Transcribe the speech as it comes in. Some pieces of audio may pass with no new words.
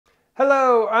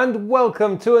Hello and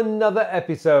welcome to another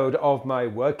episode of my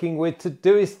Working with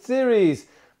Todoist series.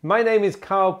 My name is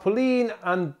Pullein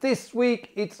and this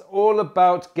week it's all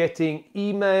about getting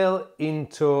email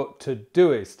into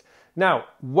Todoist. Now,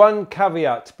 one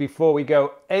caveat before we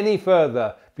go any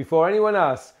further, before anyone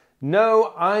asks,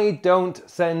 no, I don't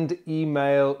send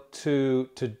email to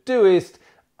Todoist.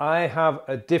 I have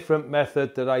a different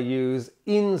method that I use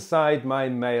inside my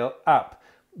mail app.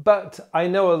 But I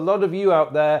know a lot of you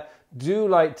out there do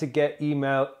like to get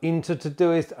email into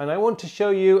Todoist, and I want to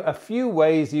show you a few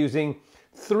ways using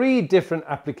 3 different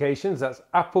applications, that's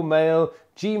Apple Mail,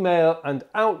 Gmail and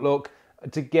Outlook,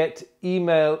 to get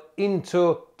email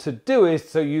into Todoist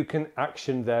so you can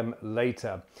action them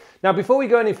later. Now, before we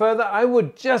go any further, I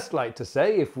would just like to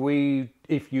say if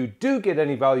you do get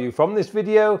any value from this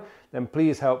video, then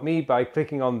please help me by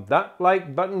clicking on that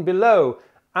like button below.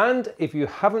 And if you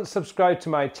haven't subscribed to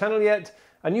my channel yet,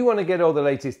 and you want to get all the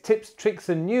latest tips, tricks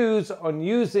and news on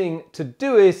using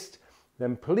Todoist,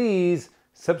 then please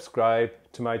subscribe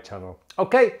to my channel.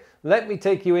 Okay, let me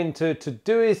take you into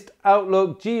Todoist,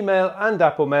 Outlook, Gmail and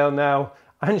Apple Mail now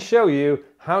and show you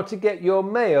how to get your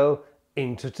mail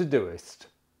into Todoist.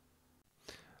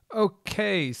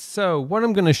 Okay, so what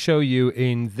I'm going to show you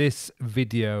in this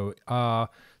video are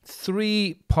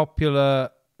 3 popular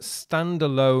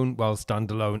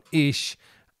standalone-ish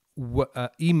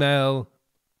email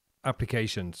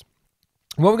applications.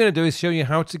 What we're going to do is show you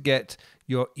how to get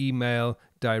your email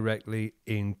directly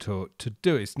into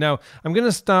Todoist. Now, I'm going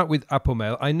to start with Apple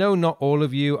Mail. I know not all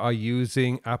of you are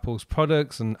using Apple's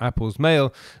products and Apple's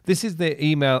mail. This is the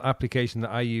email application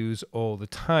that I use all the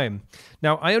time.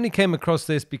 Now, I only came across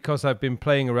this because I've been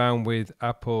playing around with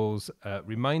Apple's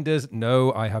reminders.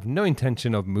 No, I have no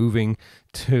intention of moving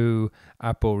to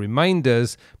Apple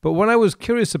reminders. But what I was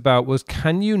curious about was,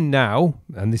 can you now,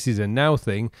 and this is a now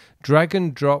thing, drag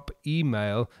and drop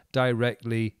email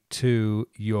directly to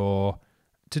your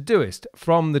Todoist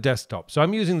from the desktop? So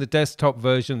I'm using the desktop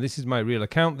version. This is my real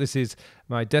account. This is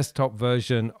my desktop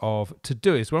version of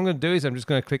Todoist. What I'm going to do is I'm just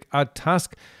going to click Add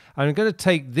Task. And I'm going to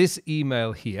take this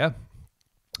email here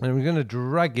and I'm going to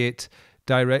drag it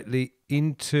directly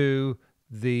into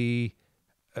the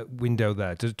window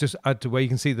there to just add to where you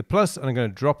can see the plus, and I'm going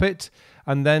to drop it.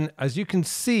 And then as you can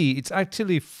see, it's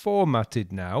actually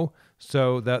formatted now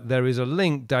so that there is a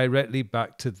link directly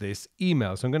back to this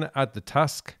email. So I'm going to add the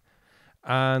task,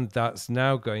 and that's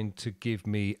now going to give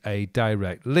me a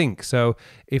direct link. So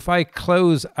if I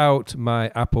close out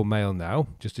my Apple Mail now,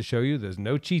 just to show you there's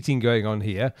no cheating going on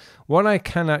here, what I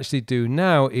can actually do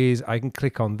now is I can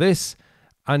click on this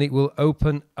and it will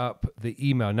open up the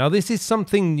email. Now, this is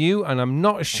something new and I'm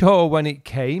not sure when it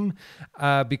came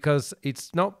because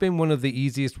it's not been one of the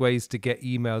easiest ways to get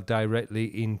email directly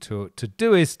into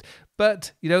Todoist.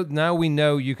 But, you know, now we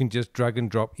know you can just drag and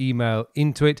drop email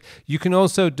into it. You can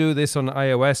also do this on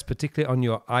iOS, particularly on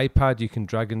your iPad. You can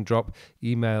drag and drop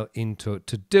email into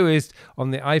Todoist.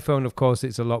 On the iPhone, of course,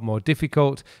 it's a lot more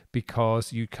difficult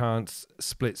because you can't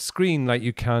split screen like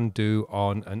you can do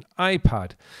on an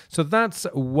iPad. So that's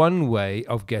one way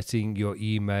of getting your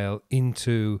email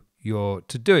into your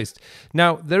Todoist.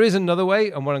 Now, there is another way,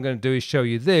 and what I'm going to do is show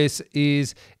you this,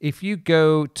 is if you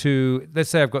go to, let's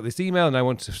say I've got this email and I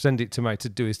want to send it to my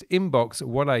Todoist inbox,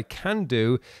 what I can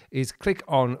do is click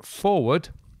on forward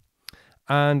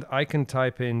and I can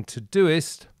type in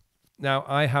Todoist. Now,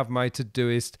 I have my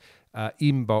Todoist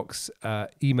inbox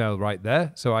email right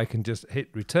there, so I can just hit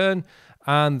return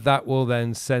and that will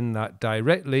then send that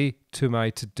directly to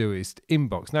my Todoist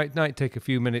inbox. Now, it might take a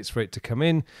few minutes for it to come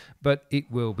in, but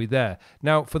it will be there.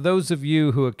 Now, for those of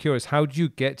you who are curious, how do you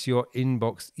get your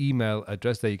inbox email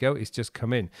address? There you go, it's just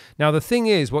come in. Now, the thing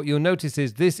is, what you'll notice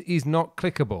is this is not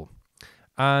clickable.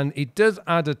 And it does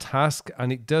add a task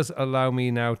and it does allow me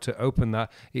now to open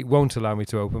that. It won't allow me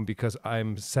to open because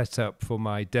I'm set up for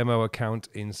my demo account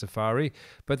in Safari.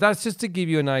 But that's just to give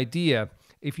you an idea.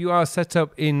 If you are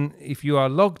if you are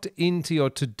logged into your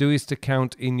Todoist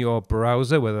account in your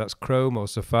browser, whether that's Chrome or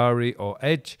Safari or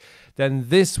Edge, then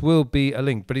this will be a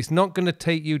link, but it's not going to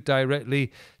take you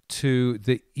directly to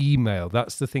the email.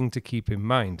 That's the thing to keep in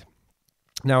mind.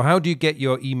 Now, how do you get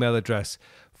your email address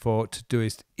for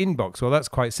Todoist inbox? Well, that's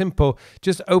quite simple.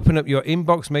 Just open up your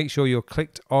inbox, make sure you're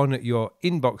clicked on your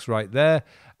inbox right there,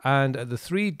 and at the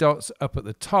 3 dots up at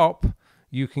the top,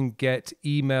 you can get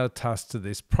email tasks to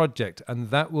this project,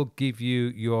 and that will give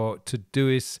you your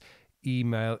Todoist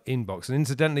email inbox. And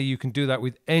incidentally, you can do that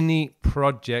with any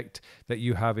project that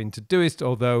you have in Todoist,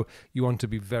 although you want to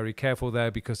be very careful there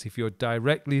because if you're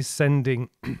directly sending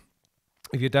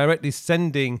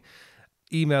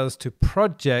emails to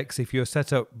projects, if you're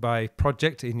set up by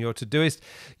project in your Todoist,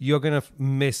 you're going to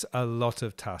miss a lot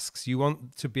of tasks. You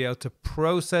want to be able to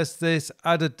process this,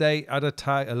 add a date, add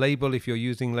a label. If you're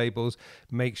using labels,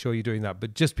 make sure you're doing that,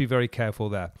 but just be very careful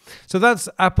there. So that's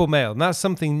Apple Mail, and that's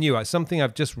something new. It's something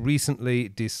I've just recently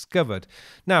discovered.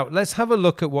 Now, let's have a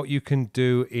look at what you can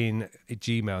do in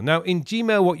Gmail. Now, in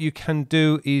Gmail, what you can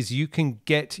do is you can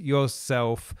get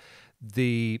yourself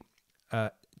the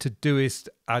Todoist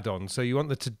add-on. So you want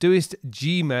the Todoist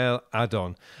Gmail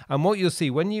add-on. And what you'll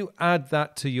see when you add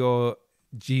that to your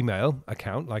Gmail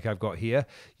account, like I've got here,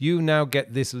 you now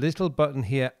get this little button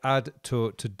here, Add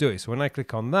to Todoist. When I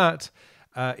click on that,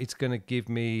 it's going to give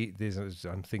me this.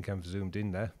 I think I'm zoomed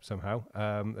in there somehow.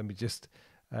 Let me just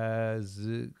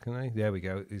can I? There we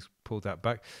go. It's pulled that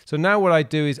back. So now what I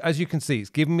do is, as you can see, it's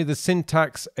giving me the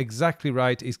syntax exactly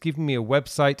right. It's giving me a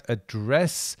website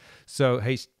address. So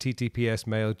HTTPS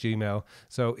mail Gmail.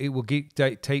 So it will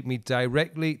take me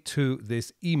directly to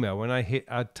this email. When I hit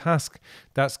add task,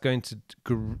 that's going to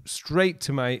go straight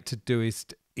to my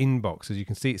Todoist inbox. As you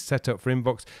can see, it's set up for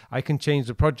inbox. I can change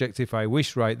the project if I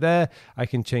wish right there. I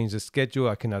can change the schedule.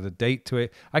 I can add a date to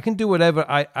it. I can do whatever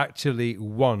I actually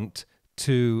want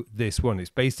to this one.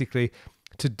 It's basically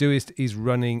Todoist is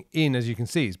running in, as you can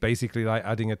see, it's basically like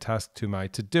adding a task to my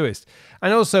Todoist.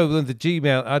 And also the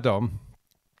Gmail add-on,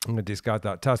 I'm going to discard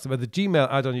that task, but the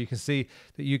Gmail add-on, you can see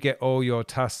that you get all your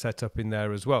tasks set up in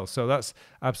there as well. So that's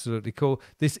absolutely cool.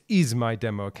 This is my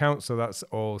demo account, so that's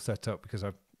all set up because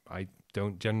I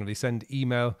don't generally send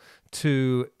email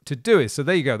to Todoist. So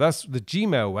there you go. That's the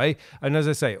Gmail way. And as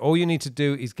I say, all you need to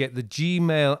do is get the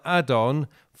Gmail add-on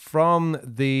from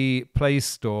the Play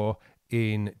Store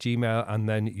in Gmail, and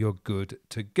then you're good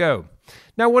to go.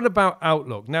 Now, what about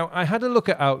Outlook? Now, I had a look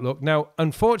at Outlook. Now,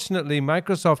 unfortunately,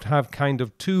 Microsoft have kind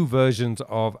of two versions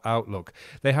of Outlook.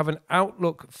 They have an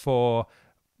Outlook for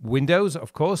Windows,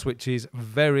 of course, which is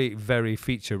very, very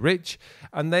feature rich.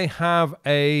 And they have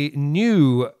a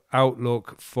new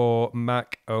Outlook for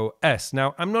Mac OS.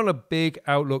 Now, I'm not a big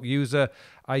Outlook user.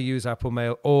 I use Apple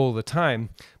Mail all the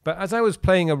time. But as I was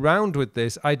playing around with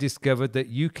this, I discovered that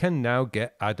you can now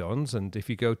get add-ons. And if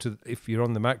you're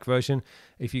on the Mac version,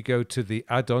 if you go to the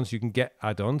add-ons, you can get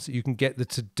add-ons. You can get the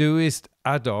Todoist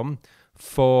add-on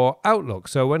for Outlook.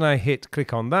 So when I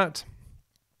click on that,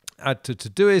 add to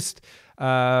Todoist,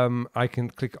 I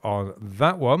can click on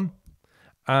that one,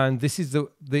 and this is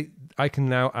I can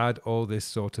now add all this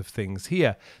sort of things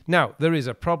here. Now, there is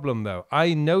a problem though.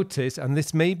 I notice, and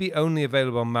this may be only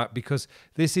available on Mac because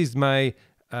this is my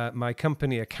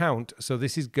company account. So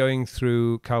this is going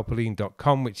through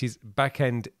Pullein.com, which is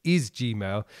backend is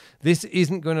Gmail. This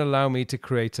isn't going to allow me to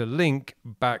create a link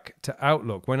back to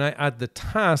Outlook. When I add the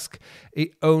task,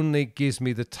 it only gives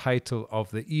me the title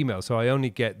of the email. So I only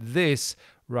get this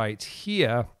right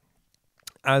here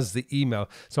as the email.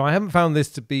 So I haven't found this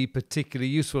to be particularly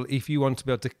useful if you want to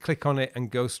be able to click on it and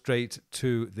go straight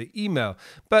to the email.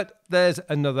 But there's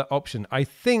another option. I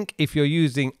think if you're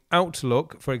using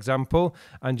Outlook, for example,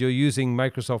 and you're using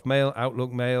Microsoft Mail,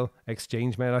 Outlook Mail,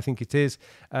 Exchange Mail, I think it is,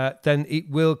 then it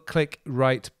will click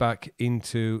right back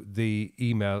into the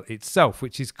email itself,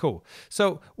 which is cool.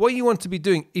 So what you want to be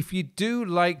doing, if you do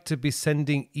like to be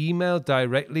sending email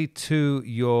directly to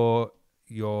your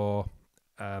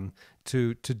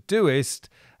to Todoist,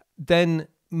 then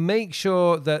make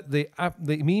sure that the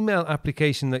email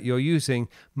application that you're using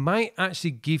might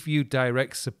actually give you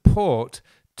direct support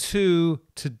to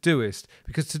Todoist,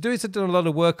 because Todoist have done a lot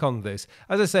of work on this.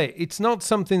 As I say, it's not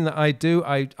something that I do.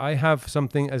 I have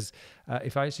something as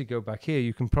if I actually go back here,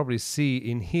 you can probably see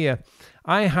in here,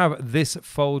 I have this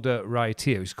folder right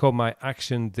here. It's called my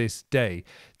action this day.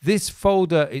 This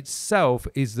folder itself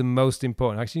is the most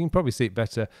important. Actually, you can probably see it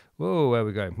better. Whoa, where are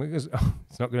we going? It's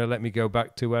not going to let me go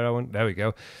back to where I want. There we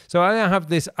go. So I have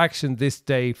this action this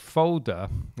day folder.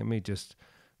 Let me just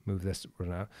move this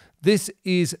run out. This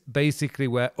is basically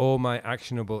where all my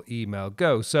actionable email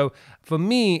goes. So for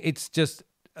me, it's just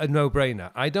a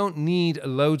no-brainer. I don't need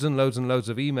loads and loads and loads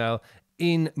of email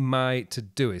in my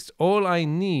Todoist. All I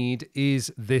need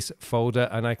is this folder,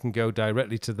 and I can go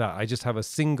directly to that. I just have a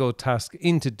single task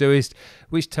in Todoist,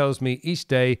 which tells me each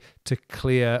day to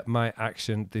clear my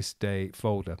action this day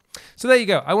folder. So there you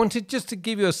go. I wanted just to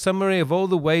give you a summary of all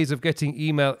the ways of getting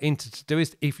email into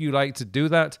Todoist. If you like to do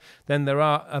that, then there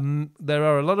are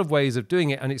a lot of ways of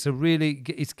doing it, and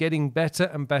it's getting better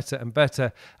and better and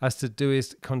better as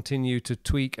Todoist continue to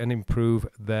tweak and improve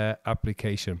their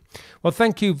application. Well,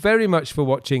 thank you very much for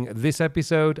watching this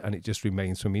episode, and it just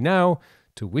remains for me now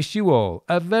to wish you all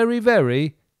a very,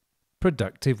 very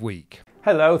productive week.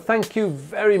 Hello, thank you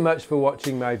very much for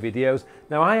watching my videos.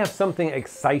 Now I have something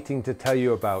exciting to tell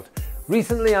you about.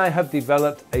 Recently I have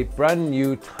developed a brand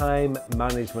new time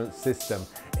management system.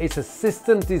 It's a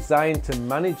system designed to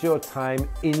manage your time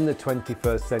in the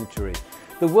 21st century.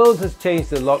 The world has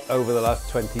changed a lot over the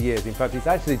last 20 years. In fact, it's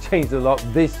actually changed a lot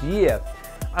this year.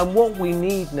 And what we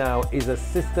need now is a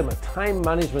system, a time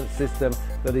management system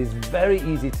that is very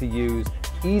easy to use,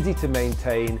 easy to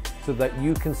maintain, so that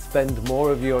you can spend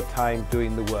more of your time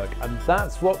doing the work. And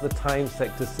that's what the time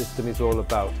sector system is all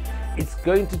about. It's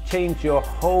going to change your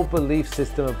whole belief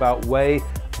system about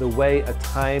the way a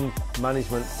time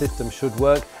management system should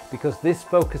work, because this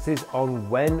focuses on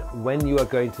when you are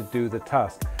going to do the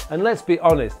task. And let's be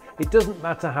honest, it doesn't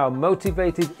matter how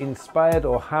motivated, inspired,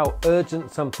 or how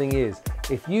urgent something is.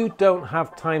 If you don't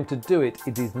have time to do it,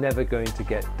 it is never going to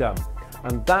get done.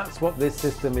 And that's what this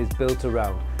system is built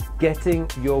around, getting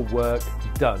your work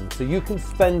done, so you can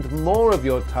spend more of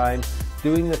your time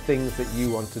doing the things that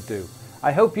you want to do.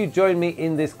 I hope you join me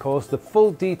in this course. The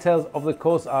full details of the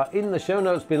course are in the show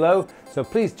notes below, so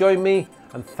please join me,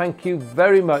 and thank you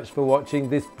very much for watching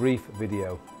this brief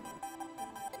video.